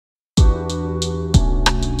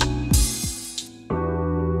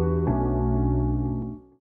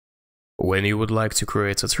When you would like to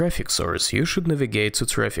create a traffic source, you should navigate to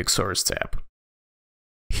Traffic Source tab.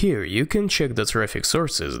 Here you can check the traffic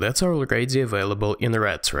sources that are already available in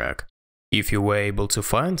RedTrack. If you were able to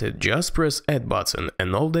find it, just press Add button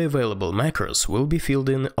and all the available macros will be filled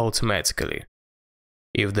in automatically.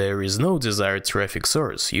 If there is no desired traffic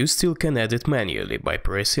source, you still can add it manually by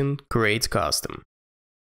pressing Create Custom.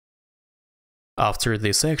 After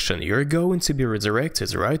this action, you're going to be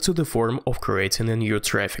redirected right to the form of creating a new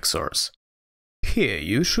traffic source. Here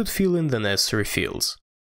you should fill in the necessary fields: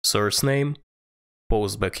 source name,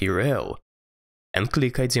 postback URL, and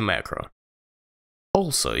click ID macro.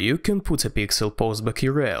 Also, you can put a pixel postback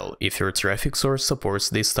URL if your traffic source supports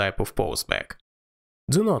this type of postback.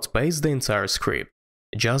 Do not paste the entire script,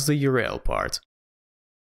 just the URL part.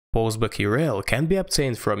 Postback URL can be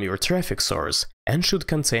obtained from your traffic source and should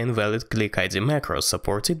contain valid click ID macros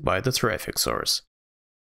supported by the traffic source.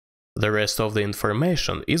 The rest of the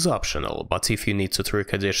information is optional, but if you need to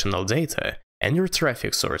trick additional data and your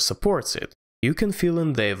traffic source supports it, you can fill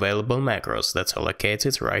in the available macros that are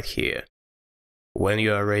located right here. When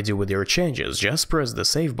you are ready with your changes, just press the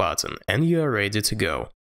Save button and you are ready to go.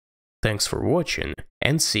 Thanks for watching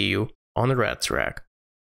and see you on RedTrack.